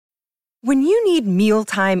When you need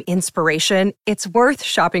mealtime inspiration, it's worth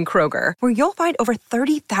shopping Kroger, where you'll find over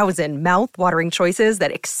 30,000 mouth-watering choices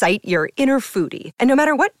that excite your inner foodie. And no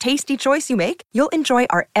matter what tasty choice you make, you'll enjoy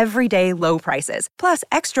our everyday low prices, plus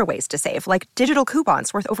extra ways to save, like digital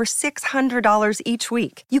coupons worth over $600 each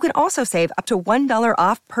week. You can also save up to $1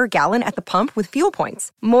 off per gallon at the pump with fuel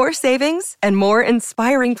points. More savings and more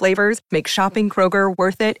inspiring flavors make shopping Kroger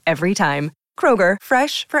worth it every time. Kroger,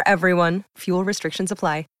 fresh for everyone. Fuel restrictions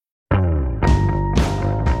apply.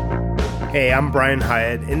 Hey, I'm Brian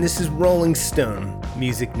Hyatt, and this is Rolling Stone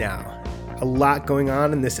Music Now. A lot going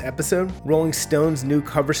on in this episode. Rolling Stone's new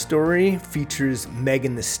cover story features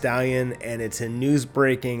Megan Thee Stallion, and it's a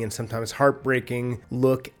news-breaking and sometimes heartbreaking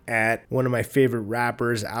look at one of my favorite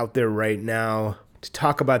rappers out there right now. To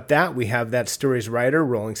talk about that, we have that story's writer,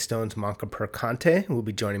 Rolling Stone's Manka Percante, who will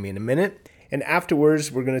be joining me in a minute. And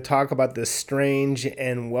afterwards, we're going to talk about the strange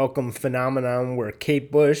and welcome phenomenon where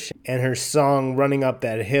Kate Bush and her song Running Up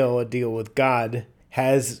That Hill, A Deal with God,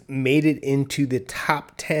 has made it into the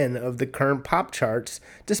top 10 of the current pop charts,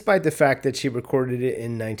 despite the fact that she recorded it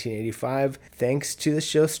in 1985, thanks to the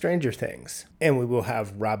show Stranger Things. And we will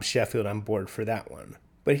have Rob Sheffield on board for that one.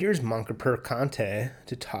 But here's Manka Percante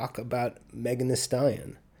to talk about Megan Thee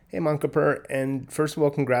Stallion. Hey, Manka Per, and first of all,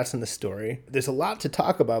 congrats on the story. There's a lot to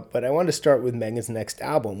talk about, but I want to start with Megan's next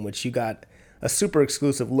album, which you got a super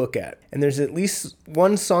exclusive look at. And there's at least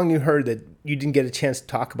one song you heard that you didn't get a chance to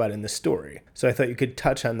talk about in the story. So I thought you could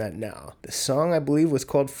touch on that now. The song, I believe, was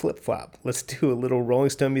called Flip Flop. Let's do a little Rolling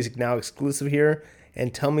Stone Music Now exclusive here,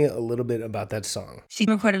 and tell me a little bit about that song. She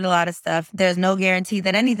recorded a lot of stuff. There's no guarantee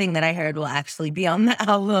that anything that I heard will actually be on the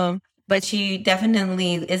album. But she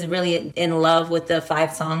definitely is really in love with the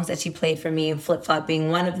 5 songs that she played for me, Flip Flop being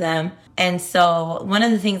one of them. And so one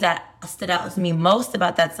of the things that stood out to me most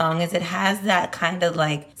about that song is it has that kind of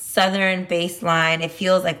like southern bass line. It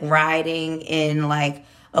feels like riding in like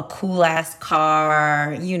a cool ass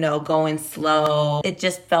car, you know, going slow. It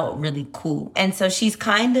just felt really cool. And so she's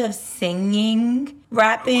kind of singing,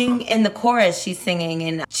 rapping in the chorus. She's singing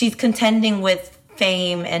and she's contending with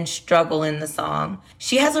fame and struggle in the song.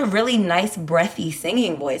 She has a really nice breathy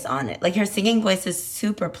singing voice on it. Like her singing voice is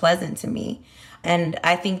super pleasant to me. And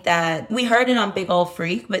I think that we heard it on Big Ol'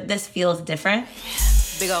 Freak, but this feels different.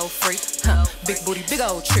 Big old freak, big booty, big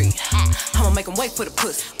old tree. I'ma make him wait for the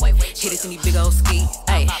pussy. Hit it in these big old ski,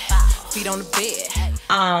 ayy, feet on the bed.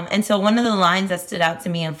 And so one of the lines that stood out to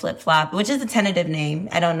me in Flip Flop, which is a tentative name,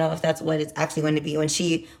 I don't know if that's what it's actually going to be. When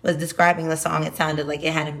she was describing the song, it sounded like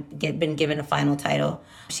it hadn't been given a final title.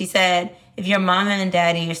 She said, if your mama and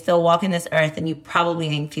daddy are still walking this earth, then you probably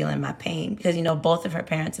ain't feeling my pain, because, you know, both of her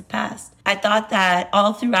parents have passed. I thought that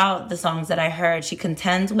all throughout the songs that I heard, she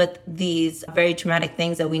contends with these very traumatic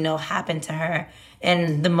things that we know happened to her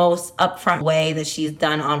in the most upfront way that she's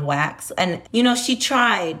done on Wax. And, you know, she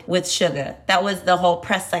tried with Sugar. That was the whole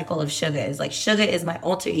press cycle of Sugar. Is like, Sugar is my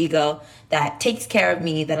alter ego that takes care of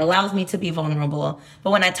me, that allows me to be vulnerable.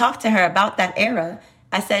 But when I talked to her about that era,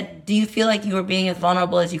 I said, do you feel like you were being as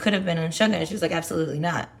vulnerable as you could have been on Sugar? And she was like, absolutely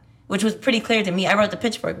not. Which was pretty clear to me. I wrote the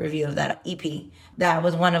Pitchfork review of that EP. That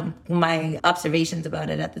was one of my observations about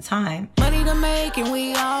it at the time. Money to make and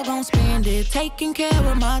we all gon' spend it. Taking care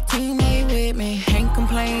of my teammate with me. Can't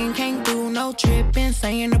complain, can't do no tripping.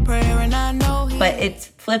 Saying a prayer and I know But it's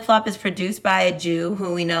Flip Flop is produced by a Jew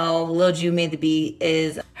who we know, Lil Jew made the beat,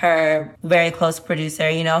 is her very close producer.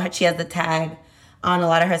 You know, she has the tag on a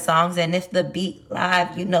lot of her songs, and if the beat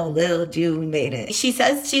live, you know Lil Jew made it. She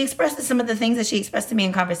says, she expresses some of the things that she expressed to me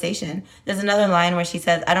in conversation. There's another line where she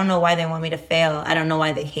says, I don't know why they want me to fail. I don't know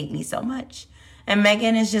why they hate me so much. And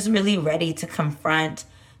Megan is just really ready to confront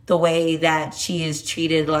the way that she is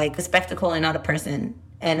treated like a spectacle and not a person.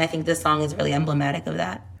 And I think this song is really emblematic of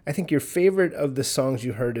that. I think your favorite of the songs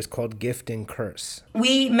you heard is called Gift and Curse.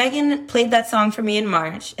 Megan played that song for me in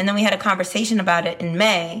March, and then we had a conversation about it in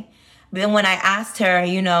May. Then when I asked her,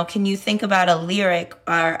 you know, can you think about a lyric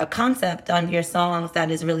or a concept on your songs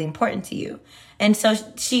that is really important to you? And so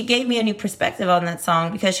she gave me a new perspective on that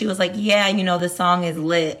song, because she was like, yeah, you know, the song is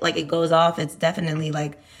lit. Like, it goes off. It's definitely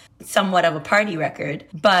like somewhat of a party record.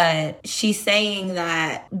 But she's saying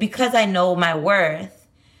that because I know my worth,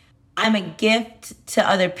 I'm a gift to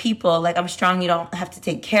other people. Like, I'm strong. You don't have to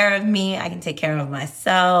take care of me. I can take care of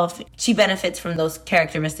myself. She benefits from those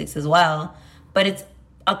characteristics as well. But it's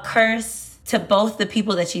a curse to both the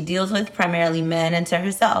people that she deals with, primarily men, and to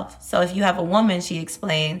herself. So if you have a woman, she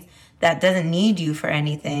explains, that doesn't need you for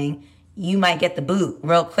anything, you might get the boot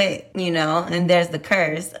real quick, you know, and there's the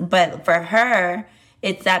curse. But for her,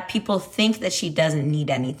 it's that people think that she doesn't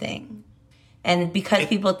need anything. And because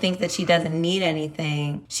people think that she doesn't need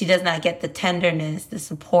anything, she does not get the tenderness, the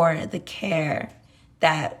support, the care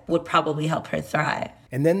that would probably help her thrive.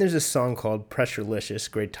 And then there's a song called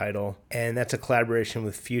Pressurelicious, great title. And that's a collaboration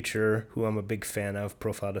with Future, who I'm a big fan of,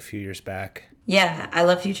 profiled a few years back. Yeah, I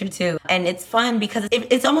love Future too. And it's fun because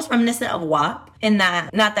it's almost reminiscent of WAP in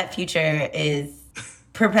that, not that Future is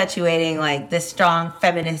perpetuating like this strong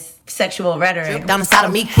feminist sexual rhetoric. Down inside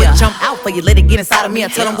of me, quick jump out for you, let it get inside of me. I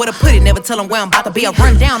tell them where to put it, never tell them where I'm about to be. I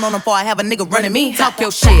run down on them before I have a nigga running me. Talk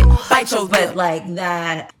your shit, bite your But like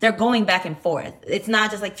that, they're going back and forth. It's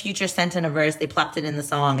not just like Future sent in a verse, they plopped it in the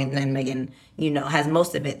song, and then Megan, has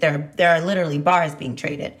most of it. There are literally bars being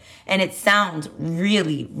traded. And it sounds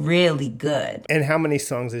really, really good. And how many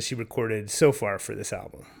songs has she recorded so far for this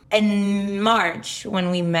album? In March,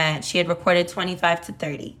 when we met, she had recorded 25 to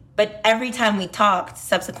 30. But every time we talked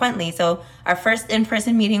subsequently, so our first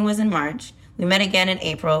in-person meeting was in March. We met again in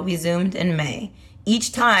April. We Zoomed in May.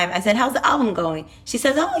 Each time I said, how's the album going? She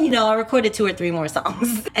says, I recorded 2 or 3 more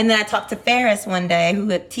songs. And then I talked to Ferris one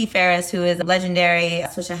day, T. Ferris, who is a legendary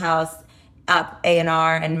Swisha House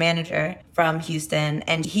A&R and manager from Houston.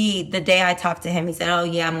 And the day I talked to him, he said,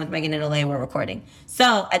 I'm with Megan in LA, we're recording.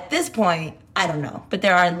 So at this point, I don't know, but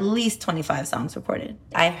there are at least 25 songs recorded.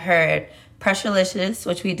 I heard Pressurelicious,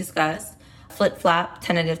 which we discussed, Flip Flop,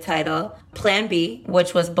 tentative title, Plan B,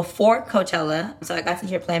 which was before Coachella. So I got to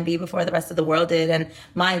hear Plan B before the rest of the world did, and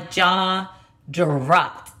my jaw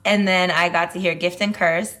dropped. And then I got to hear Gift and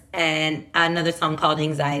Curse and another song called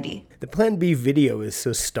Anxiety. The Plan B video is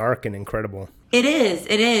so stark and incredible. It is.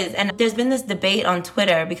 And there's been this debate on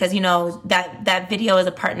Twitter because, that video is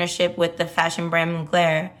a partnership with the fashion brand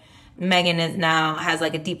Mugler. Megan has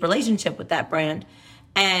like a deep relationship with that brand.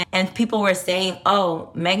 And people were saying,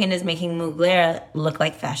 Megan is making Mugler look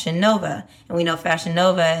like Fashion Nova. And we know Fashion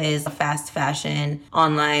Nova is a fast fashion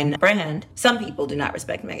online brand. Some people do not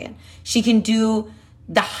respect Megan. She can do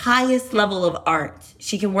the highest level of art.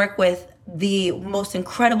 She can work with the most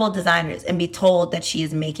incredible designers and be told that she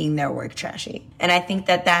is making their work trashy. And I think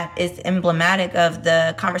that is emblematic of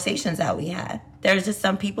the conversations that we had. There's just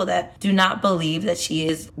some people that do not believe that she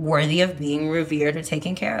is worthy of being revered or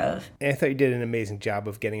taken care of. And I thought you did an amazing job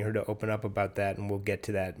of getting her to open up about that, and we'll get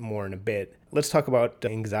to that more in a bit. Let's talk about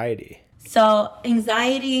Anxiety. So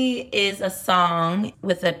Anxiety is a song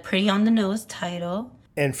with a pretty on-the-nose title.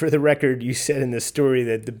 And for the record, you said in the story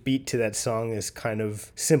that the beat to that song is kind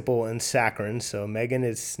of simple and saccharine. So Megan,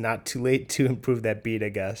 it's not too late to improve that beat, I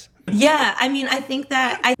guess. Yeah, I think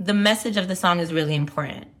that the message of the song is really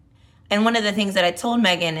important. And one of the things that I told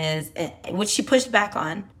Megan is, which she pushed back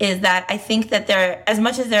on, is that I think that as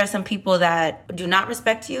much as there are some people that do not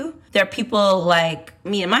respect you, there are people like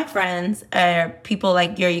me and my friends, or people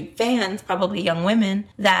like your fans, probably young women,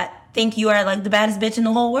 that think you are like the baddest bitch in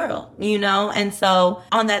the whole world, And so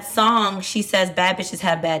on that song, she says bad bitches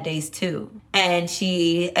have bad days too. And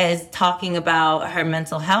she is talking about her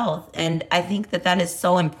mental health. And I think that is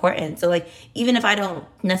so important. So like, even if I don't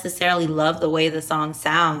necessarily love the way the song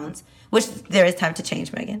sounds, which there is time to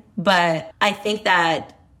change, Megan, but I think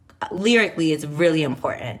that lyrically it's really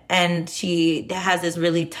important. And she has this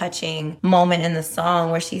really touching moment in the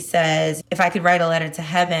song where she says, if I could write a letter to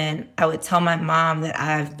heaven, I would tell my mom that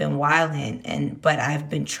I've been wildin', but I've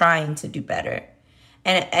been trying to do better.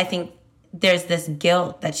 And I think there's this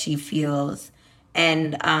guilt that she feels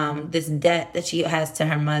and this debt that she has to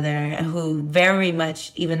her mother, who very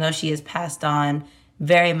much, even though she has passed on,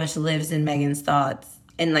 very much lives in Megan's thoughts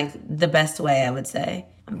in like the best way, I would say.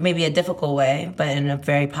 Maybe a difficult way, but in a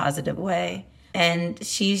very positive way. And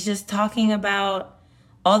she's just talking about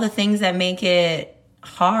all the things that make it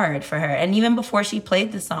hard for her. And even before she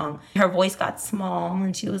played the song, her voice got small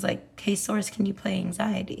and she was like, hey, Source, can you play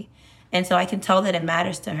Anxiety? And so I can tell that it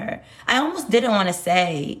matters to her. I almost didn't want to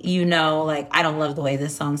say, I don't love the way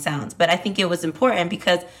this song sounds. But I think it was important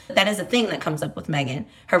because that is a thing that comes up with Megan.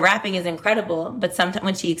 Her rapping is incredible, but sometimes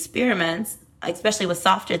when she experiments, especially with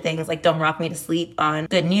softer things like Don't Rock Me to Sleep on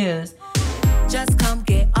Good News. Just come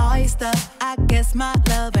get all your stuff. I guess my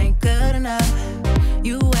love ain't good enough.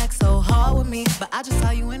 You act so hard with me, but I just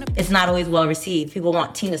saw you in a... It's not always well received. People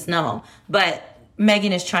want Tina Snow. But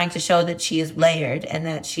Megan is trying to show that she is layered and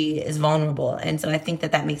that she is vulnerable. And so I think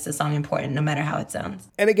that makes the song important no matter how it sounds.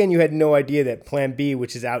 And again, you had no idea that Plan B,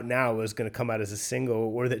 which is out now, was going to come out as a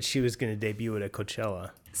single, or that she was going to debut it at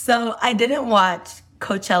Coachella. So I didn't watch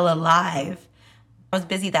Coachella live. I was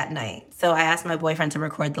busy that night, so I asked my boyfriend to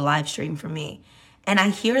record the live stream for me. And I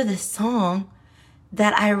hear this song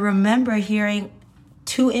that I remember hearing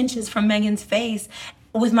 2 inches from Megan's face.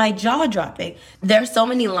 with my jaw dropping. There are so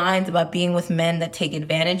many lines about being with men that take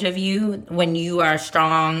advantage of you when you are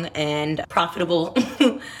strong and profitable.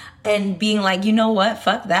 And being like, you know what,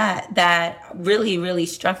 fuck that. That really, really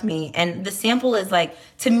struck me. And the sample is like,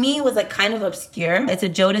 to me, was like kind of obscure. It's a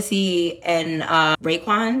Jodeci and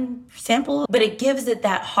Raekwon sample, but it gives it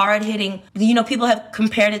that hard hitting, you know, people have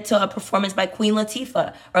compared it to a performance by Queen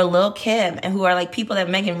Latifah or Lil' Kim, and who are like people that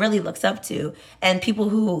Megan really looks up to, and people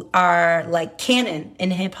who are like canon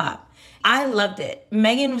in hip hop. I loved it.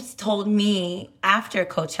 Megan told me after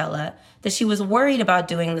Coachella that she was worried about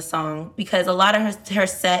doing the song because a lot of her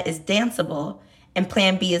set is danceable and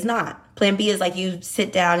Plan B is not. Plan B is like you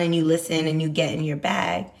sit down and you listen and you get in your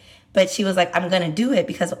bag. But she was like, I'm going to do it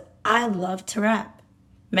because I love to rap.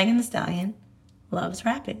 Megan Thee Stallion loves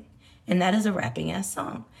rapping. And that is a rapping ass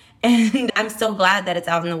song. And I'm so glad that it's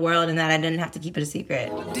out in the world and that I didn't have to keep it a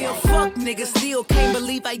secret. Dear fuck nigga, still can't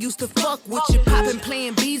believe I used to fuck with you. Poppin'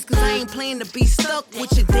 playing B's cause I ain't playing to be stuck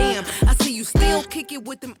with you. Damn, I see you still kick it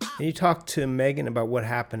with them. And you talked to Megan about what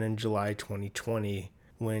happened in July 2020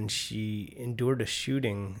 when she endured a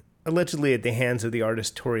shooting, allegedly at the hands of the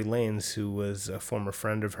artist Tory Lanez, who was a former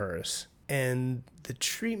friend of hers. And the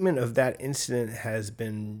treatment of that incident has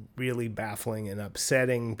been really baffling and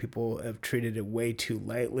upsetting. People have treated it way too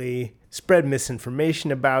lightly, spread misinformation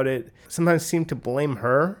about it, sometimes seem to blame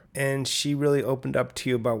her. And she really opened up to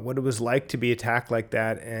you about what it was like to be attacked like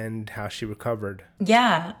that and how she recovered.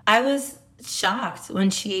 Yeah, I was shocked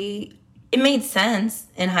when it made sense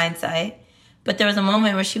in hindsight, but there was a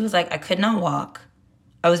moment where she was like, I could not walk.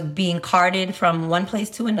 I was being carted from one place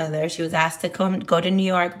to another. She was asked to go to New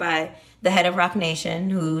York by the head of Roc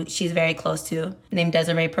Nation, who she's very close to, named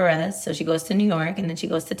Desiree Perez. So she goes to New York and then she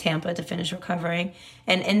goes to Tampa to finish recovering.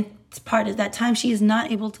 And part of that time, she is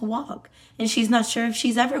not able to walk. And she's not sure if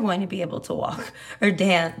she's ever going to be able to walk or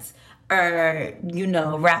dance or, you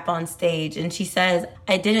know, rap on stage. And she says,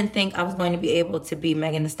 I didn't think I was going to be able to be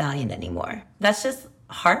Megan Thee Stallion anymore. That's just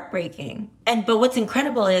heartbreaking. But what's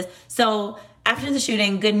incredible is, so after the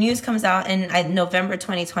shooting, Good News comes out in November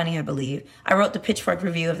 2020, I believe. I wrote the Pitchfork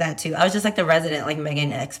review of that too. I was just like the resident, like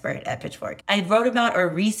Megan expert at Pitchfork. I wrote about or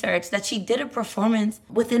researched that she did a performance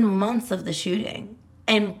within months of the shooting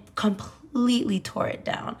and completely tore it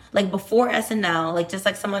down. Like before SNL, like just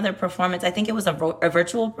like some other performance, I think it was a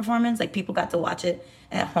virtual performance. Like people got to watch it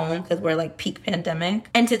at home because we're like peak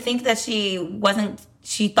pandemic. And to think that she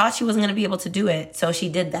thought she wasn't going to be able to do it, so she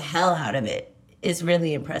did the hell out of it is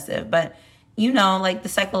really impressive. But you know, like the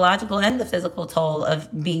psychological and the physical toll of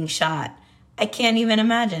being shot, I can't even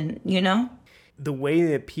imagine, you know? The way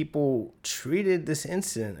that people treated this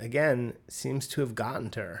incident, again, seems to have gotten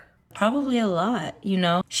to her. Probably a lot, you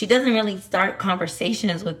know? She doesn't really start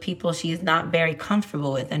conversations with people she's not very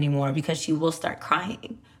comfortable with anymore because she will start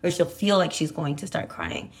crying, or she'll feel like she's going to start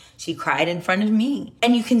crying. She cried in front of me.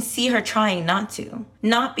 And you can see her trying not to.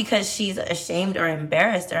 Not because she's ashamed or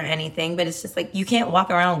embarrassed or anything, but it's just like, you can't walk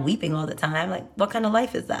around weeping all the time. Like, what kind of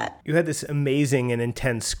life is that? You had this amazing and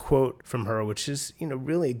intense quote from her, which is, you know,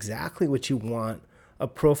 really exactly what you want a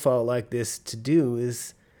profile like this to do,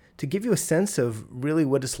 is to give you a sense of really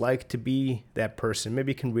what it's like to be that person.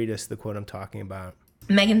 Maybe you can read us the quote I'm talking about.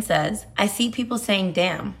 Megan says, I see people saying,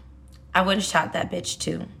 damn, I would have shot that bitch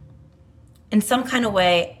too. In some kind of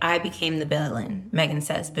way, I became the villain, Megan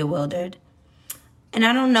says, bewildered. And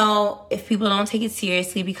I don't know if people don't take it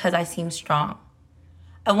seriously because I seem strong.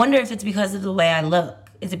 I wonder if it's because of the way I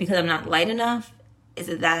look. Is it because I'm not light enough? Is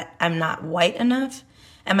it that I'm not white enough?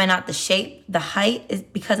 Am I not the shape, the height? Is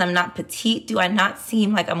it because I'm not petite? Do I not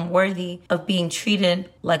seem like I'm worthy of being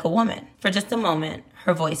treated like a woman? For just a moment,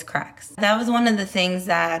 her voice cracks. That was one of the things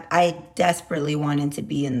that I desperately wanted to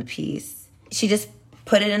be in the piece. She just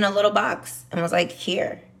put it in a little box and was like,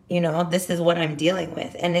 here, you know, this is what I'm dealing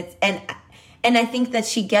with. And I think that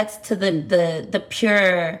she gets to the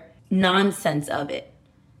pure nonsense of it.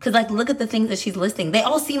 Because, like, look at the things that she's listing. They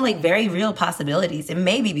all seem like very real possibilities. It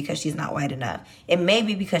may be because she's not white enough. It may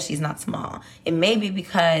be because she's not small. It may be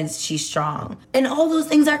because she's strong. And all those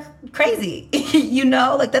things are crazy, you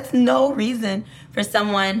know? Like, that's no reason for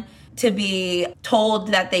someone to be told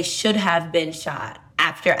that they should have been shot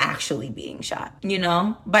after actually being shot, you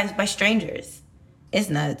know? By strangers. It's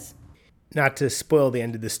nuts. Not to spoil the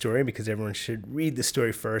end of the story, because everyone should read the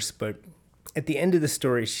story first, but at the end of the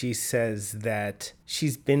story, she says that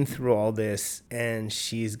she's been through all this and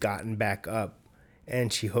she's gotten back up,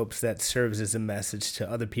 and she hopes that serves as a message to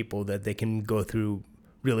other people that they can go through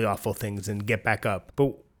really awful things and get back up.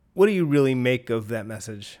 But what do you really make of that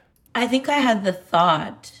message? I think I had the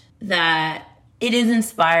thought that it is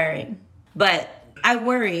inspiring, but I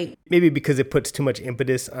worry. Maybe because it puts too much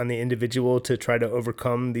impetus on the individual to try to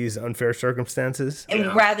overcome these unfair circumstances.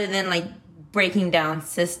 And rather than like breaking down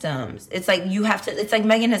systems, it's like it's like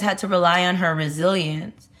Megan has had to rely on her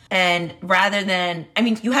resilience. And rather than, I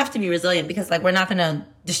mean, you have to be resilient because like we're not going to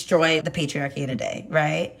destroy the patriarchy in a day,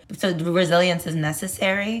 right? So resilience is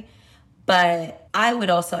necessary. But I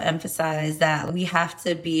would also emphasize that we have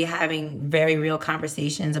to be having very real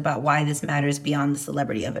conversations about why this matters beyond the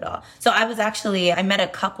celebrity of it all. So I met a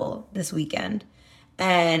couple this weekend,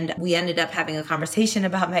 and we ended up having a conversation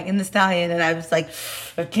about Megan Thee Stallion, and I was like,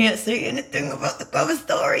 I can't say anything about the cover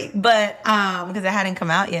story, but because it hadn't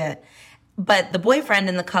come out yet. But the boyfriend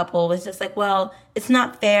in the couple was just like, well, it's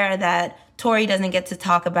not fair that Tory doesn't get to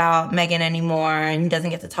talk about Megan anymore and doesn't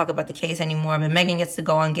get to talk about the case anymore, but Megan gets to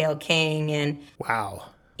go on Gayle King. And wow.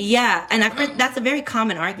 Yeah, and I've heard that's a very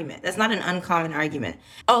common argument. That's not an uncommon argument.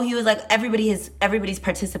 Oh, he was like, everybody's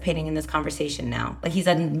participating in this conversation now. Like he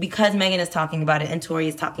said, because Megan is talking about it and Tory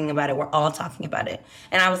is talking about it, we're all talking about it.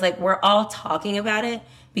 And I was like, we're all talking about it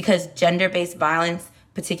because gender-based violence,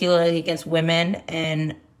 particularly against women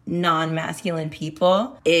and non-masculine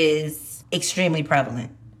people, is extremely prevalent.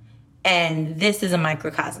 And this is a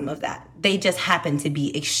microcosm of that. They just happen to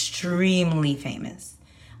be extremely famous.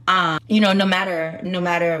 No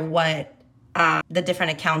matter what the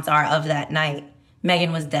different accounts are of that night,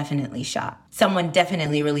 Megan was definitely shot. Someone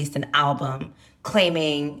definitely released an album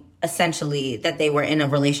claiming essentially that they were in a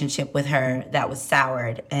relationship with her that was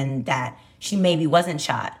soured and that she maybe wasn't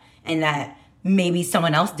shot and that maybe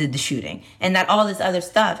someone else did the shooting and that all this other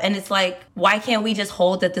stuff. And it's like, why can't we just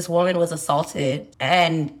hold that this woman was assaulted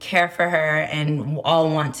and care for her and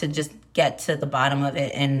all want to just get to the bottom of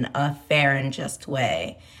it in a fair and just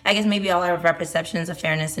way? I guess maybe all of our perceptions of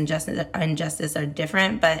fairness and justice are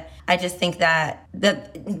different, but I just think that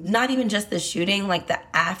not even just the shooting, like the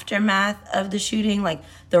aftermath of the shooting, like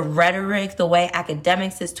the rhetoric, the way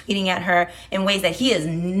academics is tweeting at her in ways that he has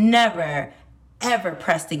never ever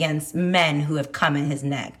pressed against men who have come in his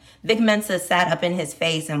neck. Vic Mensa sat up in his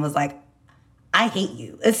face and was like, I hate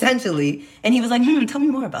you, essentially. And he was like, tell me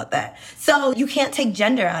more about that. So you can't take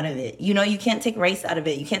gender out of it. You can't take race out of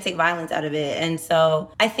it. You can't take violence out of it. And so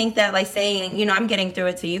I think that like saying, I'm getting through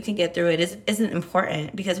it so you can get through it isn't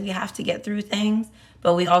important because we have to get through things,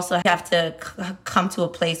 but we also have to come to a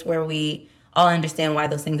place where we all understand why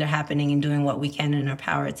those things are happening and doing what we can in our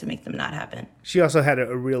power to make them not happen. She also had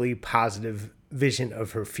a really positive vision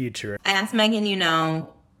of her future. I asked Megan,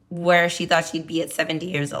 where she thought she'd be at 70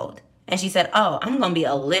 years old. And she said, I'm going to be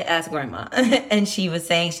a lit-ass grandma. And she was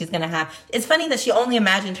saying she's going to have... It's funny that she only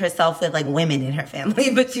imagined herself with, like, women in her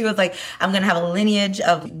family. But she was like, I'm going to have a lineage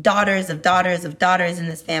of daughters of daughters of daughters in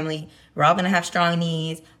this family. We're all going to have strong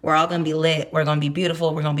knees. We're all going to be lit. We're going to be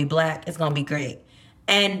beautiful. We're going to be black. It's going to be great.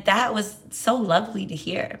 And that was so lovely to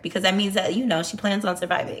hear because that means that, she plans on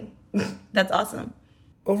surviving. That's awesome.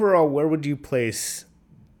 Overall, where would you place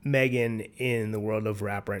Megan in the world of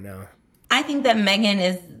rap right now? I think that Megan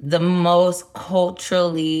is the most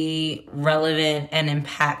culturally relevant and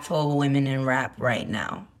impactful women in rap right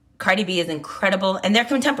now. Cardi B is incredible, and they're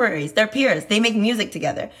contemporaries, they're peers, they make music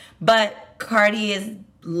together. But Cardi is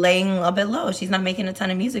laying a bit low. She's not making a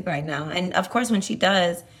ton of music right now. And of course, when she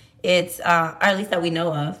does, it's, or at least that we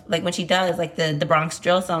know of, like when she does, like the Bronx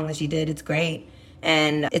Drill song that she did, it's great.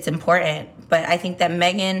 And it's important. But I think that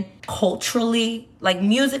Megan, culturally, like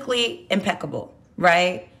musically, impeccable,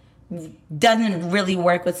 right? Doesn't really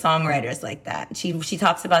work with songwriters like that. She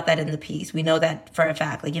talks about that in the piece. We know that for a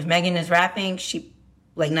fact. Like if Megan is rapping, she,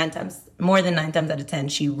 like more than 9 times out of 10,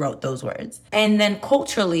 she wrote those words. And then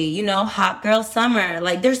culturally, Hot Girl Summer,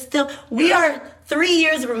 like we are 3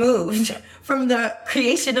 years removed from the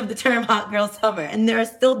creation of the term Hot Girl Summer. And there are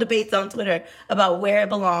still debates on Twitter about where it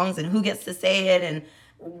belongs and who gets to say it. And,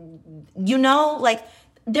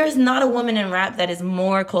 there's not a woman in rap that is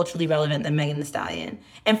more culturally relevant than Megan Thee Stallion.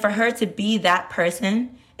 And for her to be that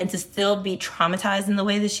person and to still be traumatized in the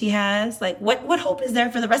way that she has, like, what hope is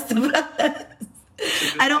there for the rest of us?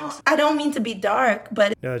 I don't mean to be dark,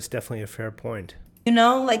 but... No, it's definitely a fair point.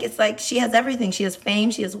 It's like she has everything. She has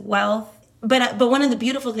fame, she has wealth. But one of the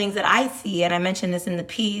beautiful things that I see, and I mentioned this in the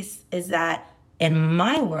piece, is that in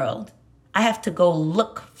my world, I have to go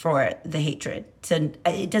look for the hatred.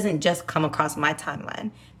 It doesn't just come across my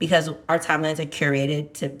timeline because our timelines are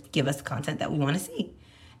curated to give us content that we want to see.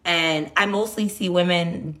 And I mostly see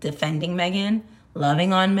women defending Megan,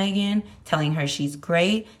 loving on Megan, telling her she's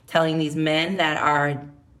great, telling these men that are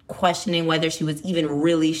questioning whether she was even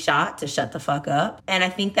really shot to shut the fuck up. And I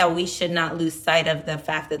think that we should not lose sight of the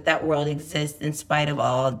fact that world exists in spite of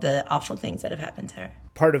all the awful things that have happened to her.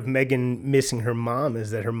 Part of Megan missing her mom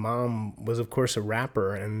is that her mom was, of course, a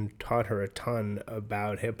rapper and taught her a ton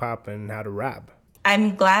about hip hop and how to rap.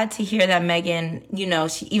 I'm glad to hear that Megan,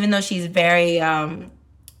 even though she's very,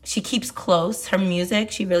 she keeps close her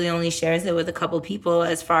music, she really only shares it with a couple people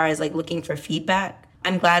as far as like looking for feedback.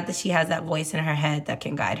 I'm glad that she has that voice in her head that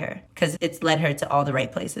can guide her because it's led her to all the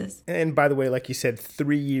right places. And by the way, like you said,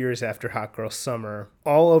 3 years after Hot Girl Summer,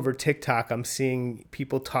 all over TikTok, I'm seeing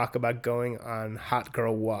people talk about going on hot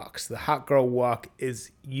girl walks. The hot girl walk is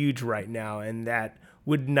huge right now, and that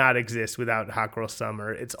would not exist without Hot Girl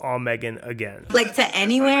Summer. It's all Megan again. Like to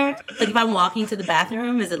anywhere? Like if I'm walking to the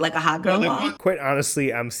bathroom, is it like a hot girl walk? Quite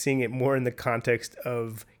honestly, I'm seeing it more in the context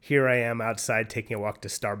of here I am outside taking a walk to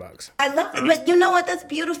Starbucks. I love it, but you know what? That's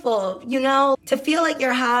beautiful. To feel like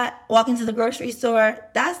you're hot, walking to the grocery store,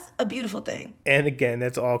 that's a beautiful thing. And again,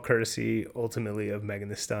 that's all courtesy, ultimately, of Megan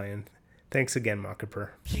Thee Stallion. Thanks again, Makaper.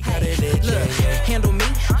 Look, handle me?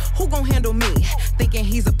 Who gon' handle me? Thinking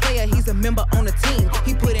he's a player, he's a member on the team.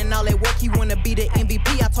 He put in all that work, he wanna be the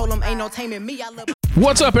MVP. I told him ain't no taming me. I love.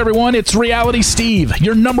 What's up, everyone? It's Reality Steve,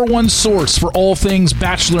 your number one source for all things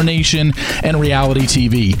Bachelor Nation and reality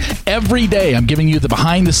TV. Every day, I'm giving you the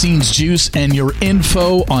behind-the-scenes juice and your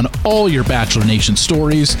info on all your Bachelor Nation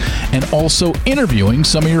stories, and also interviewing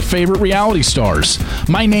some of your favorite reality stars.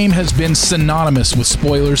 My name has been synonymous with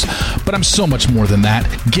spoilers, but I'm so much more than that.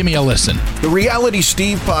 Give me a listen. The Reality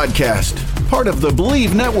Steve Podcast, part of the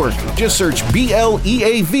Believe Network. Just search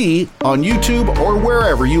BLEAV on YouTube or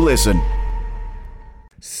wherever you listen.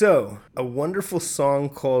 So, a wonderful song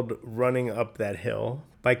called Running Up That Hill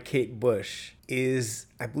by Kate Bush is,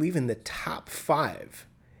 I believe, in the top 5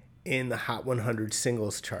 in the Hot 100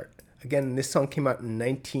 singles chart. Again, this song came out in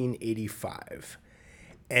 1985.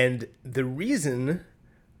 And the reason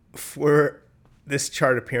for this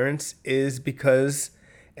chart appearance is because,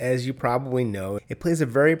 as you probably know, it plays a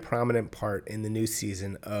very prominent part in the new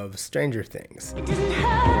season of Stranger Things. It doesn't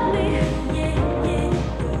hurt me, yeah,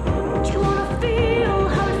 yeah. Do you wanna feel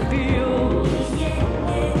how it feels? Yeah,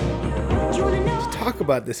 yeah. Do you wanna know? To talk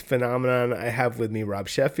about this phenomenon, I have with me Rob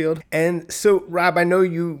Sheffield. And so, Rob, I know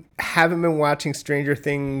you haven't been watching Stranger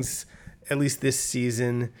Things, at least this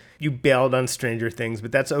season. You bailed on Stranger Things,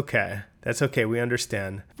 but that's okay. That's okay. We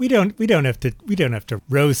understand. We don't have to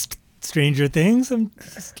roast Stranger Things.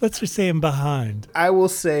 Let's just say I'm behind. I will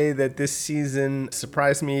say that this season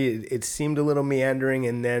surprised me. It seemed a little meandering,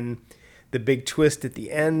 and then the big twist at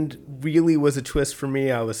the end really was a twist for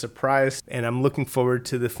me. I was surprised, and I'm looking forward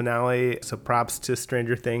to the finale. So props to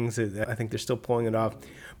Stranger Things. I think they're still pulling it off.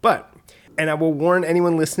 But, and I will warn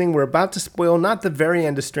anyone listening, we're about to spoil not the very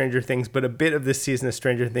end of Stranger Things, but a bit of this season of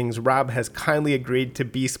Stranger Things. Rob has kindly agreed to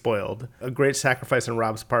be spoiled. A great sacrifice on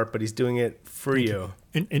Rob's part, but he's doing it for you.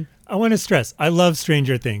 And I want to stress, I love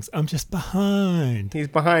Stranger Things. I'm just behind. He's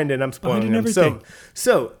behind and I'm spoiling him.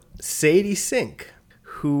 So Sadie Sink,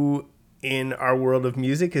 who in our world of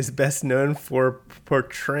music is best known for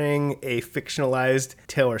portraying a fictionalized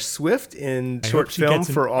Taylor Swift in short film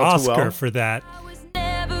for All Too Well. Oscar for that. I was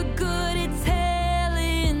never good at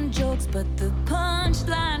telling jokes, but the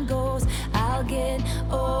punchline goes, I'll get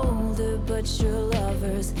older, but your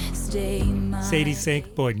lovers stay mine. Sadie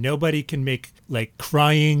Sink, boy, nobody can make like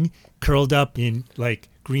crying curled up in like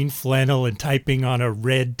green flannel and typing on a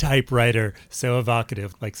red typewriter so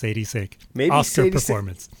evocative like Sadie Sink. Maybe Oscar Sadie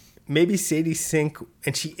performance. Maybe Sadie Sink,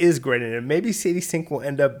 and she is great in it, maybe Sadie Sink will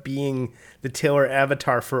end up being the Taylor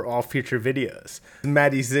avatar for all future videos.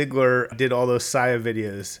 Maddie Ziegler did all those Saya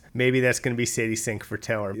videos. Maybe that's going to be Sadie Sink for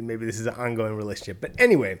Taylor. Maybe this is an ongoing relationship. But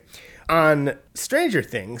anyway, on Stranger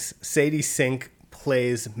Things, Sadie Sink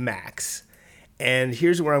plays Max. And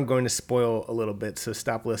here's where I'm going to spoil a little bit, so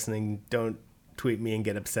stop listening. Don't tweet me and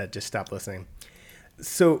get upset. Just stop listening.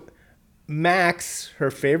 So Max, her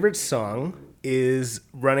favorite song is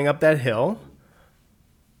Running Up That Hill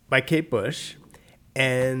by Kate Bush.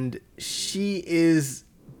 And she is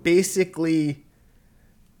basically,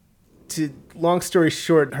 long story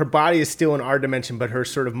short, her body is still in our dimension, but her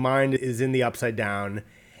sort of mind is in the upside down.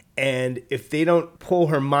 And if they don't pull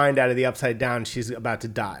her mind out of the upside down, she's about to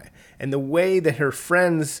die. And the way that her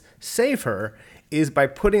friends save her is by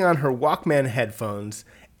putting on her Walkman headphones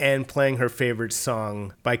and playing her favorite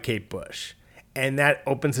song by Kate Bush. And that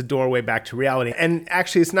opens a doorway back to reality. And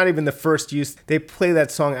actually, it's not even the first use. They play that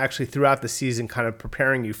song actually throughout the season, kind of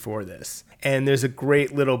preparing you for this. And there's a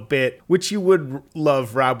great little bit, which you would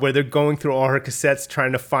love, Rob, where they're going through all her cassettes,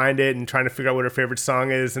 trying to find it and trying to figure out what her favorite song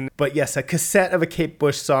is. But yes, a cassette of a Kate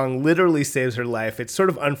Bush song literally saves her life. It's sort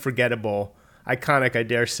of unforgettable, iconic, I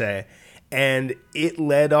dare say. And it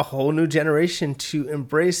led a whole new generation to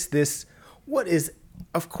embrace this, what is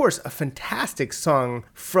of course, a fantastic song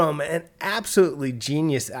from an absolutely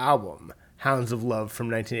genius album, Hounds of Love from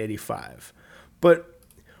 1985. But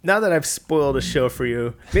now that I've spoiled a show for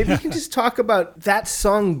you, maybe you can just talk about that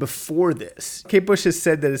song before this. Kate Bush has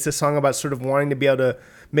said that it's a song about sort of wanting to be able to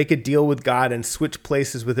make a deal with God and switch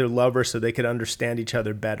places with her lover so they could understand each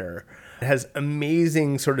other better. It has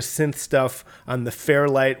amazing sort of synth stuff on the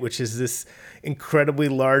Fairlight, which is this incredibly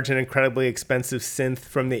large and incredibly expensive synth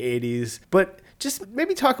from the 80s. But just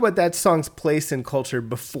maybe talk about that song's place in culture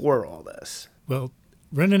before all this. Well,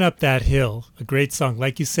 Running Up That Hill, a great song.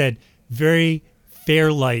 Like you said, very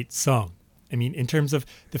Fairlight song. I mean, in terms of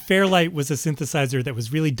the Fairlight was a synthesizer that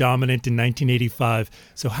was really dominant in 1985.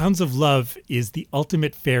 So Hounds of Love is the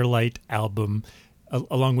ultimate Fairlight album,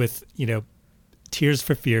 along with, Tears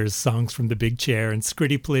for Fears, Songs from the Big Chair, and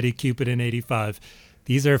Scritti Politti Cupid in 85.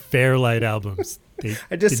 These are Fairlight albums.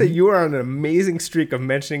 I just say you are on an amazing streak of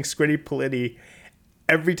mentioning Scritti Politti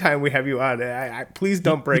every time we have you on. Please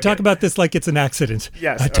don't break it. We talk about this like it's an accident.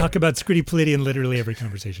 Yes. I talk about Scritti Politti in literally every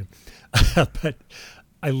conversation. But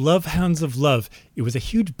I love Hounds of Love. It was a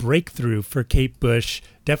huge breakthrough for Kate Bush,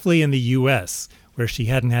 definitely in the U.S., where she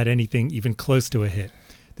hadn't had anything even close to a hit.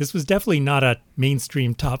 This was definitely not a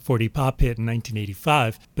mainstream top 40 pop hit in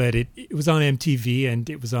 1985, but it was on MTV and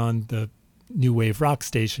it was on the new wave rock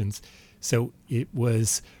stations. So it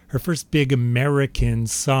was her first big American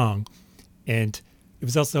song. And it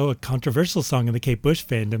was also a controversial song in the Kate Bush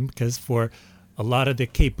fandom, because for a lot of the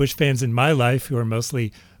Kate Bush fans in my life, who are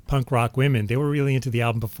mostly punk rock women, they were really into the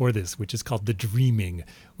album before this, which is called The Dreaming,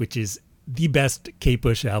 which is the best Kate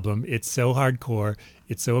Bush album. It's so hardcore.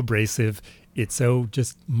 It's so abrasive. It's so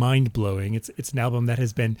just mind-blowing. It's an album that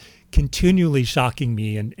has been continually shocking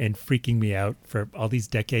me and freaking me out for all these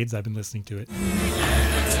decades I've been listening to it.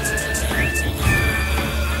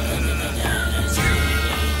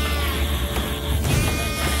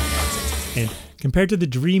 And compared to The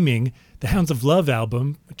Dreaming, the Hounds of Love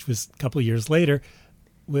album, which was a couple of years later,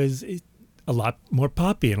 was a lot more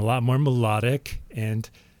poppy and a lot more melodic. And,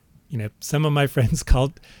 some of my friends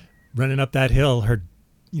called Running Up That Hill her,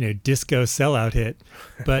 disco sellout hit,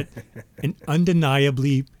 but an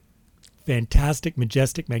undeniably fantastic,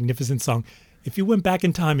 majestic, magnificent song. If you went back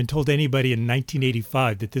in time and told anybody in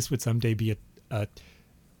 1985 that this would someday be a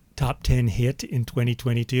top 10 hit in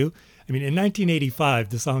 2022, I mean, in 1985,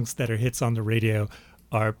 the songs that are hits on the radio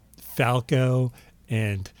are Falco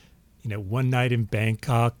and, One Night in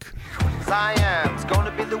Bangkok. Science,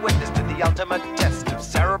 gonna be the witness to the ultimate test of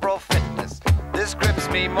cerebral fitness. This grips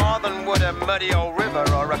me more than would a muddy old river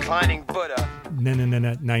or reclining Buddha.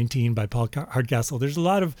 19 by Paul Hardcastle. There's a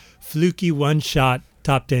lot of fluky one-shot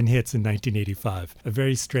top 10 hits in 1985. A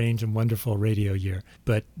very strange and wonderful radio year.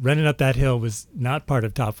 But Running Up That Hill was not part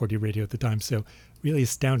of Top 40 radio at the time, so really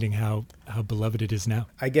astounding how beloved it is now.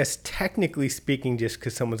 I guess technically speaking, just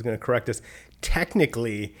because someone's going to correct us,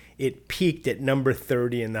 technically it peaked at number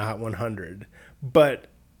 30 in the Hot 100. But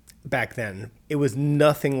back then, it was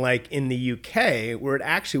nothing like in the UK, where it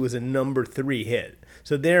actually was a number 3 hit.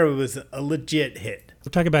 So there it was a legit hit.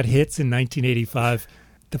 We'll talk about hits in 1985.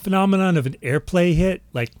 The phenomenon of an airplay hit,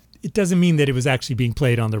 it doesn't mean that it was actually being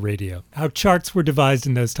played on the radio. How charts were devised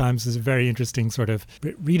in those times is a very interesting sort of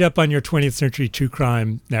read up on your 20th century true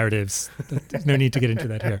crime narratives. There's no need to get into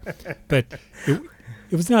that here. But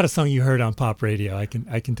it was not a song you heard on pop radio. I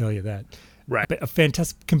can tell you that. Right. But a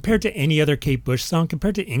fantastic, compared to any other Kate Bush song,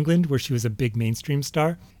 compared to England, where she was a big mainstream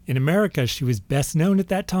star, in America, she was best known at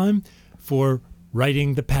that time for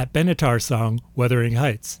writing the Pat Benatar song, Wuthering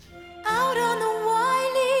Heights. Out on the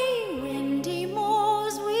wily, windy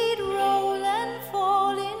moors, we'd roll and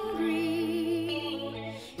fall in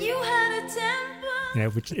green. You had a temper.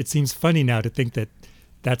 Which it seems funny now to think that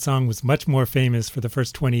that song was much more famous for the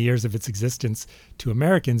first 20 years of its existence. To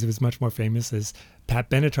Americans, it was much more famous as Pat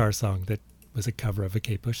Benatar song that was a cover of a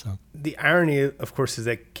Kate Bush song. The irony, of course, is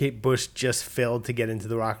that Kate Bush just failed to get into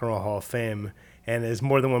the Rock and Roll Hall of Fame. And as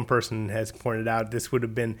more than one person has pointed out, this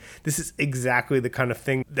is exactly the kind of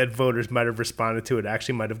thing that voters might have responded to. It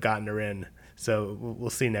actually might have gotten her in. So we'll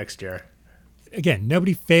see next year. Again,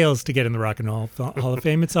 nobody fails to get in the Rock and Roll Hall of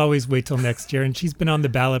Fame. It's always wait till next year. And she's been on the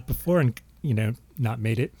ballot before and, not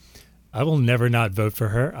made it. I will never not vote for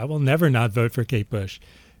her. I will never not vote for Kate Bush.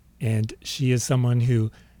 And she is someone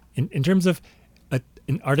who, in terms of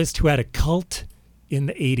an artist who had a cult in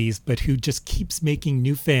the 80s, but who just keeps making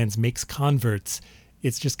new fans, makes converts,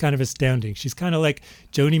 it's just kind of astounding. She's kind of like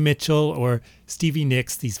Joni Mitchell or Stevie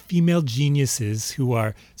Nicks, these female geniuses who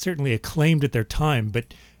are certainly acclaimed at their time, but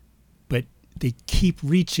they keep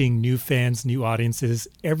reaching new fans, new audiences,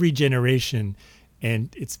 every generation.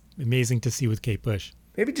 And it's amazing to see with Kate Bush.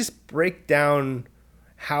 Maybe just break down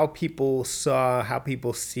how people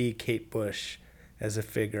see Kate Bush as a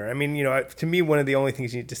figure. I mean, to me, one of the only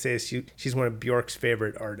things you need to say is she's one of Bjork's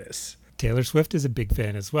favorite artists. Taylor Swift is a big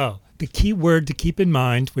fan as well. The key word to keep in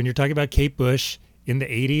mind when you're talking about Kate Bush in the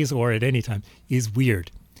 80s or at any time is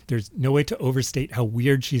weird. There's no way to overstate how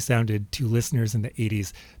weird she sounded to listeners in the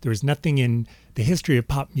 80s. There was nothing in the history of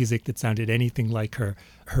pop music that sounded anything like her.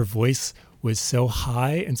 Her voice was so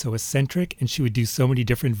high and so eccentric, and she would do so many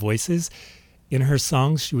different voices. In her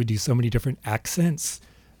songs, she would do so many different accents.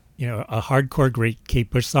 A hardcore great Kate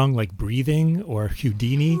Bush song like Breathing or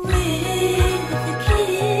Houdini.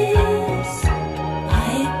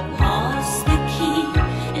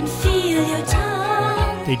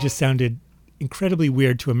 They just sounded incredibly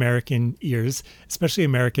weird to American ears, especially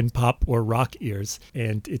American pop or rock ears.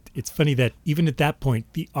 And it's funny that even at that point,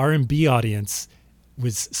 the R&B audience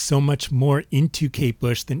was so much more into Kate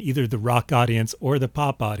Bush than either the rock audience or the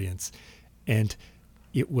pop audience. And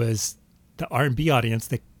it was the R&B audience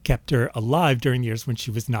that kept her alive during the years when she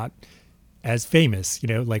was not as famous,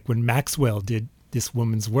 like when Maxwell did This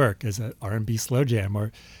Woman's Work as an R&B slow jam,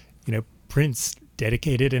 or, Prince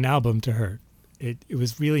dedicated an album to her. It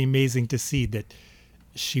was really amazing to see that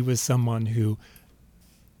she was someone who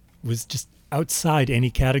was just outside any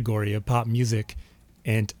category of pop music,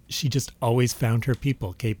 and she just always found her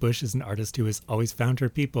people. Kate Bush is an artist who has always found her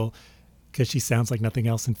people because she sounds like nothing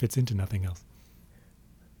else and fits into nothing else.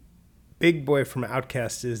 Big Boy from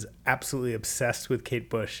Outkast is absolutely obsessed with Kate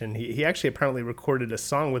Bush, and he actually apparently recorded a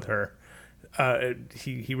song with her.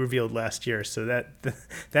 He revealed last year, so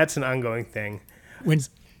that's an ongoing thing. When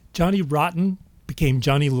Johnny Rotten became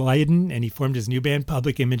Johnny Lydon and he formed his new band,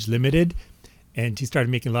 Public Image Limited, and he started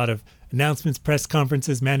making a lot of announcements, press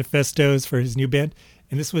conferences, manifestos for his new band.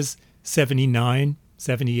 And this was 79,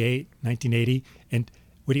 78, 1980. And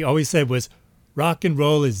what he always said was, rock and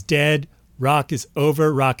roll is dead. Rock is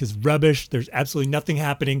over. Rock is rubbish. There's absolutely nothing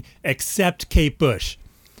happening except Kate Bush.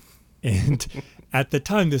 And at the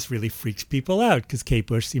time, this really freaked people out because Kate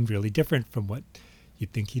Bush seemed really different from what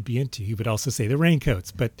you'd think he'd be into. He would also say the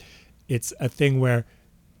Raincoats, but it's a thing where,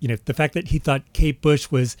 the fact that he thought Kate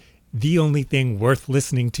Bush was the only thing worth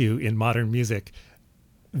listening to in modern music,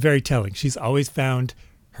 very telling. She's always found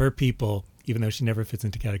her people, even though she never fits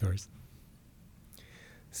into categories.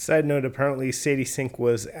 Side note, apparently Sadie Sink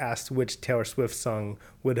was asked which Taylor Swift song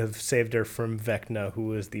would have saved her from Vecna, who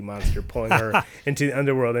was the monster pulling her into the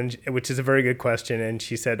underworld, which is a very good question, and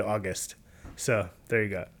she said August. So there you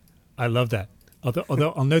go. I love that.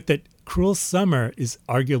 Although I'll note that Cruel Summer is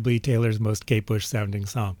arguably Taylor's most Kate Bush sounding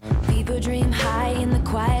song. Fever dream high in the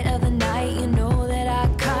quiet of the night, you know that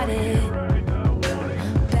I caught it.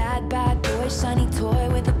 Bad boy, shiny toy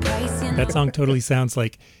with a price. That song totally sounds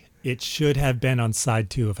like it should have been on side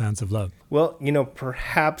 2 of Hounds of Love. Well,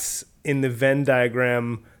 perhaps in the Venn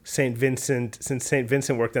diagram, St. Vincent, since St.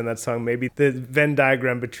 Vincent worked on that song, maybe the Venn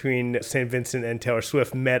diagram between St. Vincent and Taylor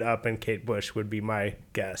Swift met up in Kate Bush would be my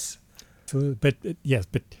guess. But yes,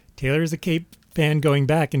 but Taylor is a Kate fan going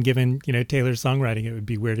back, and given, Taylor's songwriting, it would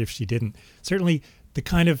be weird if she didn't. Certainly the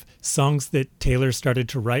kind of songs that Taylor started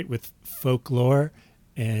to write with Folklore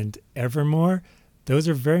and Evermore, those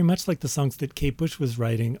are very much like the songs that Kate Bush was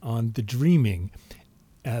writing on The Dreaming,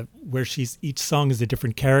 where each song is a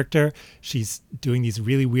different character. She's doing these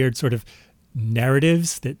really weird sort of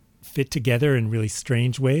narratives that fit together in really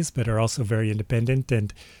strange ways, but are also very independent,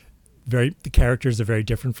 and the characters are very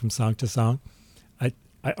different from song to song.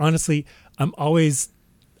 I honestly, I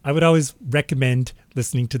would always recommend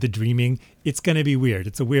listening to The Dreaming. It's going to be weird.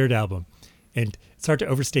 It's a weird album. And it's hard to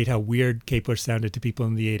overstate how weird Kate Bush sounded to people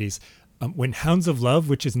in the 80s. When Hounds of Love,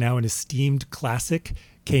 which is now an esteemed classic,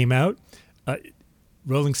 came out,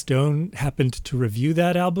 Rolling Stone happened to review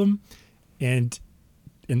that album, and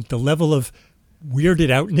the level of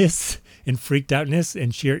weirded outness and freaked outness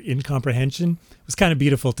and sheer incomprehension was kind of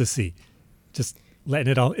beautiful to see. Just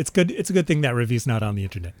letting it all. It's good. It's a good thing that review's not on the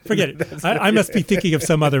internet. Forget it. I must be thinking of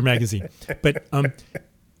some other magazine. But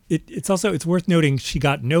it's worth noting she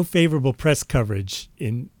got no favorable press coverage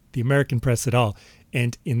in the American press at all.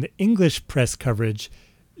 And in the English press coverage,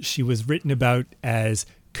 she was written about as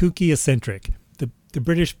kooky eccentric. The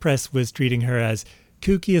British press was treating her as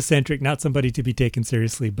kooky eccentric, not somebody to be taken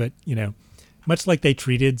seriously, but, much like they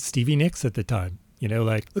treated Stevie Nicks at the time.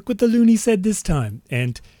 Like, look what the loony said this time.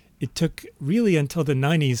 And it took really until the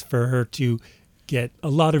 90s for her to get a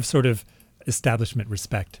lot of sort of establishment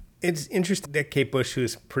respect. It's interesting that Kate Bush,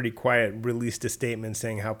 who's pretty quiet, released a statement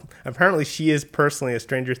saying how apparently she is personally a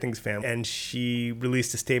Stranger Things fan, and she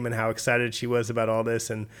released a statement how excited she was about all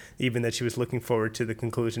this, and even that she was looking forward to the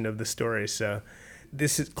conclusion of the story. So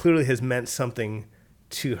this clearly has meant something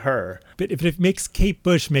to her. But if it makes Kate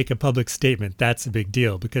Bush make a public statement, that's a big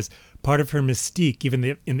deal, because part of her mystique,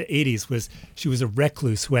 even in the 80s, was she was a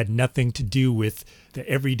recluse who had nothing to do with the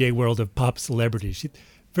everyday world of pop celebrity. She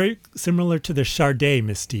very similar to the Sade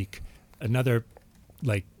mystique, another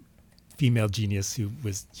like female genius who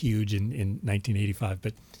was huge in 1985.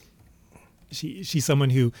 But she's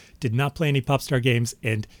someone who did not play any pop star games,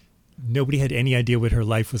 and nobody had any idea what her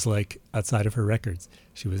life was like outside of her records.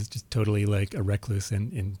 She was just totally like a recluse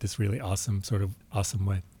in this really awesome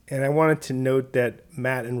way. And I wanted to note that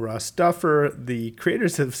Matt and Ross Duffer, the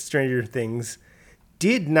creators of Stranger Things,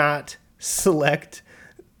 did not select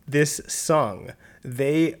this song.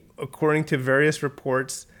 They, according to various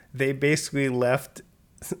reports, they basically left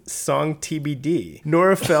song TBD.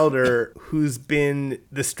 Nora Felder, who's been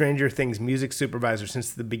the Stranger Things music supervisor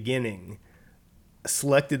since the beginning,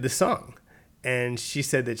 selected the song. And she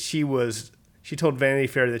said that she told Vanity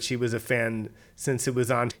Fair that she was a fan since it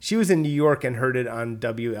was on. She was in New York and heard it on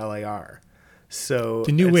WLAR. So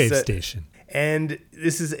the new wave station. And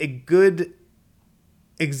this is a good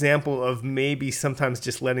example of maybe sometimes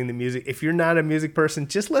just letting the music, if you're not a music person,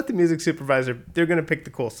 just let the music supervisor, they're going to pick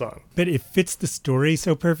the cool song. But it fits the story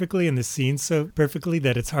so perfectly and the scene so perfectly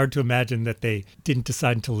that it's hard to imagine that they didn't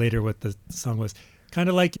decide until later what the song was. Kind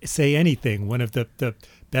of like Say Anything, one of the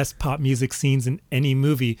best pop music scenes in any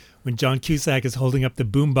movie, when John Cusack is holding up the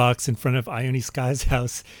boombox in front of Ione Skye's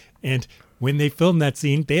house. And when they filmed that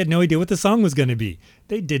scene, they had no idea what the song was going to be.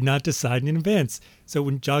 They did not decide in advance. So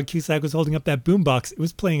when John Cusack was holding up that boombox, it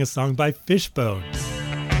was playing a song by Fishbone.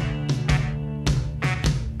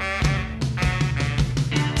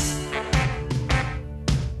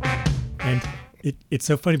 And it's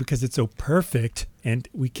so funny because it's so perfect, and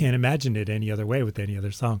we can't imagine it any other way with any other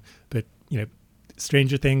song. But,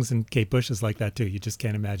 Stranger Things and Kate Bush is like that too. You just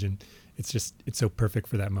can't imagine. It's so perfect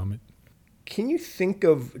for that moment. Can you think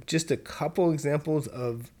of just a couple examples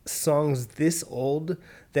of songs this old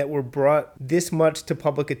that were brought this much to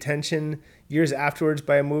public attention years afterwards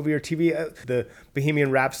by a movie or TV? The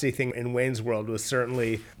Bohemian Rhapsody thing in Wayne's World was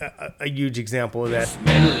certainly a huge example of that.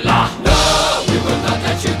 Bismillah, no, we will not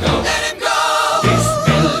let you go. Let him go.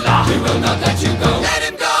 Bismillah, we will not let you go. Let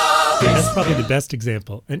him go. That's probably the best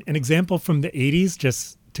example. An example from the 80s,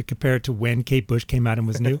 just to compare it to when Kate Bush came out and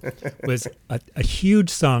was new, was a huge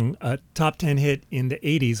song, a top 10 hit in the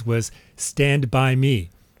 80s was Stand By Me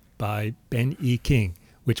by Ben E. King,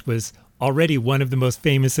 which was already one of the most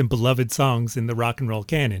famous and beloved songs in the rock and roll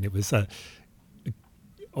canon. It was a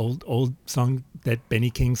old song that Benny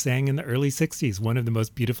King sang in the early 60s, one of the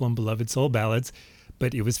most beautiful and beloved soul ballads,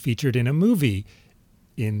 but it was featured in a movie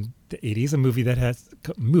in the 80s,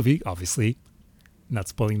 obviously, not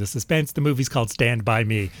spoiling the suspense, the movie's called Stand By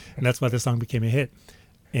Me, and that's why the song became a hit.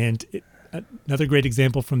 And another great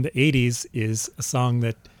example from the 80s is a song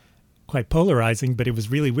that, quite polarizing, but it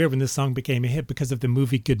was really weird when this song became a hit because of the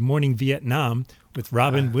movie Good Morning Vietnam with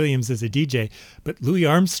Robin Williams as a DJ. But Louis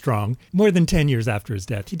Armstrong, more than 10 years after his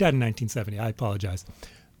death, he died in 1970, I apologize,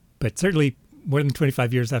 but certainly more than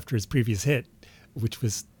 25 years after his previous hit, which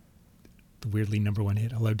was the weirdly number one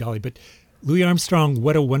hit, Hello Dolly. But Louis Armstrong,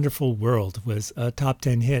 What a Wonderful World was a top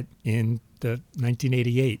 10 hit in the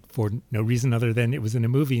 1988 for no reason other than it was in a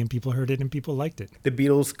movie and people heard it and people liked it. The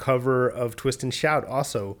Beatles cover of Twist and Shout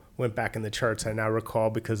also went back in the charts, I now recall,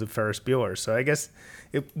 because of Ferris Bueller. So I guess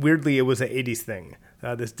weirdly it was an 80s thing.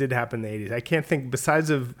 This did happen in the 80s. I can't think,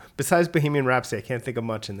 besides Bohemian Rhapsody, I can't think of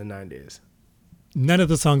much in the 90s. None of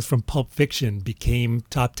the songs from Pulp Fiction became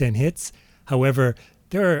top 10 hits. However,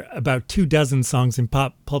 there are about 24 songs in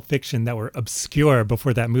Pulp Fiction that were obscure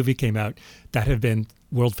before that movie came out that have been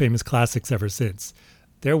world famous classics ever since.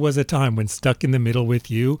 There was a time when Stuck in the Middle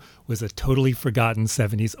with You was a totally forgotten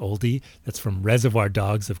 70s oldie. That's from Reservoir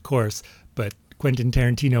Dogs, of course, but Quentin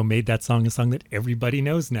Tarantino made that song a song that everybody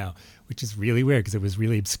knows now, which is really weird because it was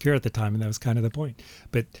really obscure at the time, and that was kind of the point.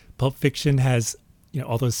 But Pulp Fiction has,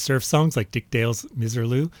 all those surf songs like Dick Dale's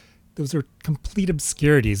Miserlou. Those are complete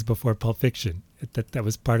obscurities before Pulp Fiction. That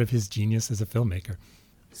was part of his genius as a filmmaker.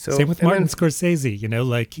 So, same with Martin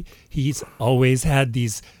Scorsese, he's always had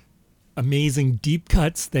these amazing deep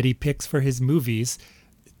cuts that he picks for his movies.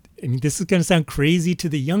 I mean, this is going to sound crazy to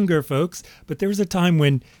the younger folks, but there was a time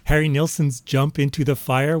when Harry Nilsson's Jump Into the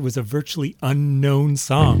Fire was a virtually unknown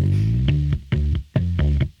song.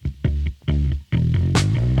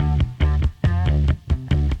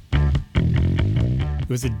 It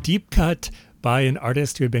was a deep cut by an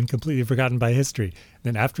artist who had been completely forgotten by history.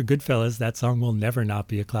 Then after Goodfellas, that song will never not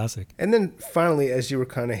be a classic. And then finally, as you were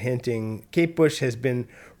kind of hinting, Kate Bush has been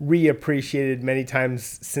reappreciated many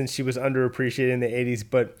times since she was underappreciated in the 80s,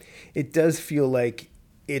 but it does feel like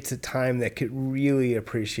it's a time that could really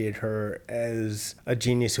appreciate her as a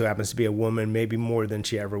genius who happens to be a woman, maybe more than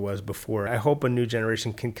she ever was before. I hope a new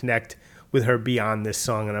generation can connect with her beyond this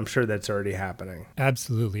song, and I'm sure that's already happening.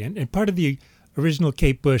 Absolutely. And part of the original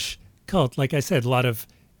Kate Bush cult, like I said, a lot of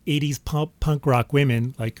 80s punk rock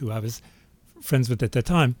women, like who I was friends with at the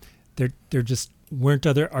time, there just weren't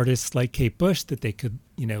other artists like Kate Bush that they could,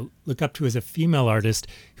 look up to as a female artist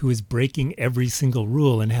who is breaking every single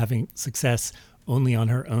rule and having success only on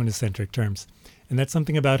her own eccentric terms. And that's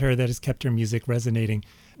something about her that has kept her music resonating.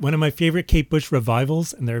 One of my favorite Kate Bush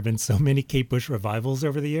revivals, and there have been so many Kate Bush revivals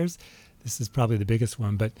over the years, this is probably the biggest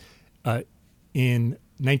one, but in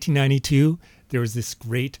 1992, there was this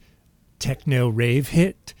great techno rave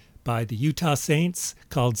hit by the Utah Saints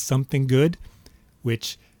called Something Good,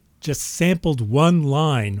 which just sampled one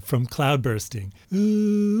line from Cloudbursting.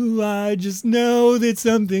 Ooh, I just know that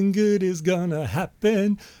something good is gonna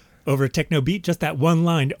happen. Over a techno beat, just that one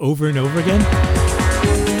line over and over again.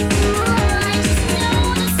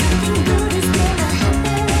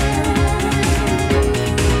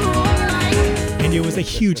 And it was a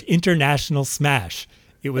huge international smash.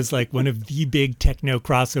 It was like one of the big techno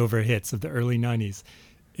crossover hits of the early 90s.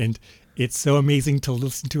 And it's so amazing to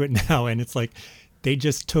listen to it now. And it's like they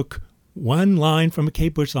just took one line from a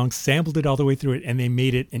Kate Bush song, sampled it all the way through it, and they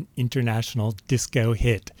made it an international disco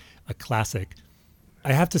hit, a classic.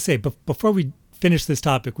 I have to say, before we finish this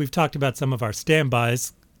topic, we've talked about some of our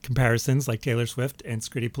standbys comparisons like Taylor Swift and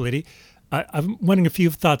Scritti Politti. I'm wondering if you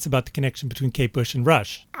have thoughts about the connection between Kate Bush and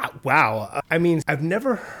Rush. Wow. I mean, I've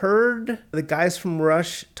never heard the guys from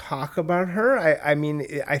Rush talk about her.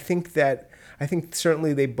 I think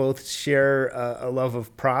certainly they both share a love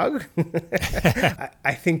of Prague.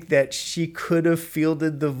 I think that she could have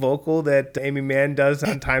fielded the vocal that Amy Mann does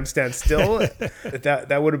on Time Stands Still.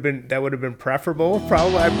 that would have been preferable,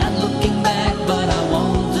 probably. I'm not looking back, but I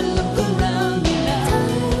want to look around me now.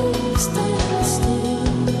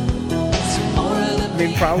 I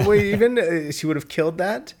mean, probably even she would have killed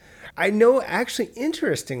that. I know, actually,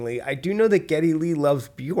 interestingly, I do know that Geddy Lee loves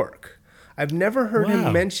Bjork. I've never heard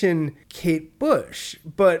him mention Kate Bush,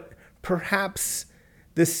 but perhaps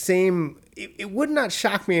the same. It would not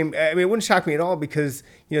shock me. I mean, it wouldn't shock me at all because,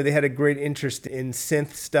 they had a great interest in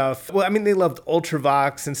synth stuff. Well, I mean, they loved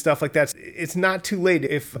Ultravox and stuff like that. It's not too late.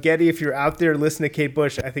 If you're out there listening to Kate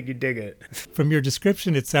Bush, I think you dig it. From your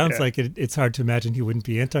description, it sounds like it's hard to imagine he wouldn't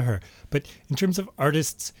be into her. But in terms of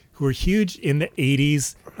artists who were huge in the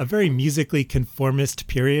 80s, a very musically conformist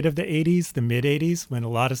period of the 80s, the mid-80s, when a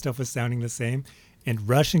lot of stuff was sounding the same, and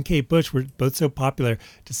Rush and Kate Bush were both so popular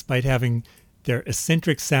despite having their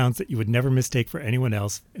eccentric sounds that you would never mistake for anyone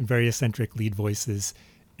else, and very eccentric lead voices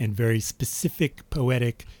and very specific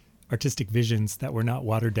poetic artistic visions that were not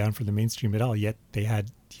watered down for the mainstream at all, yet they had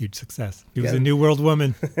huge success. It was a new world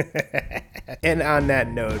woman. And on that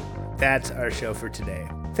note, that's our show for today.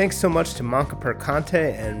 Thanks so much to Manka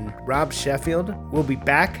Percante and Rob Sheffield. We'll be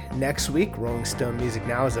back next week. Rolling Stone Music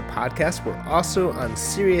Now is a podcast. We're also on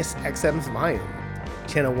Sirius XM's Volume,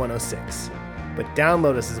 channel 106. But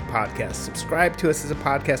download us as a podcast. Subscribe to us as a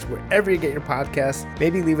podcast wherever you get your podcasts.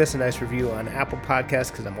 Maybe leave us a nice review on Apple Podcasts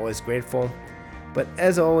because I'm always grateful. But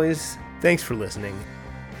as always, thanks for listening,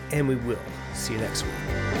 and we will see you next week.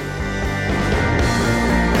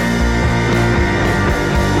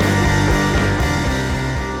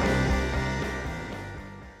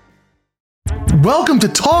 Welcome to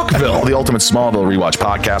Talkville, the ultimate Smallville rewatch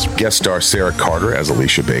podcast. Guest star Sarah Carter as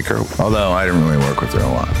Alicia Baker, although I didn't really work with her a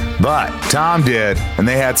lot. But Tom did, and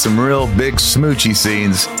they had some real big smoochy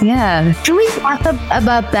scenes. Yeah. Can we talk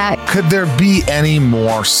about that? Could there be any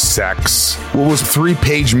more sex? What was a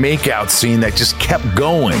 3-page makeout scene that just kept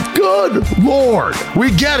going? Good Lord, we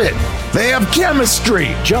get it. They have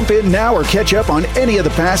chemistry. Jump in now or catch up on any of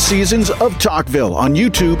the past seasons of Talkville on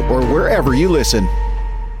YouTube or wherever you listen.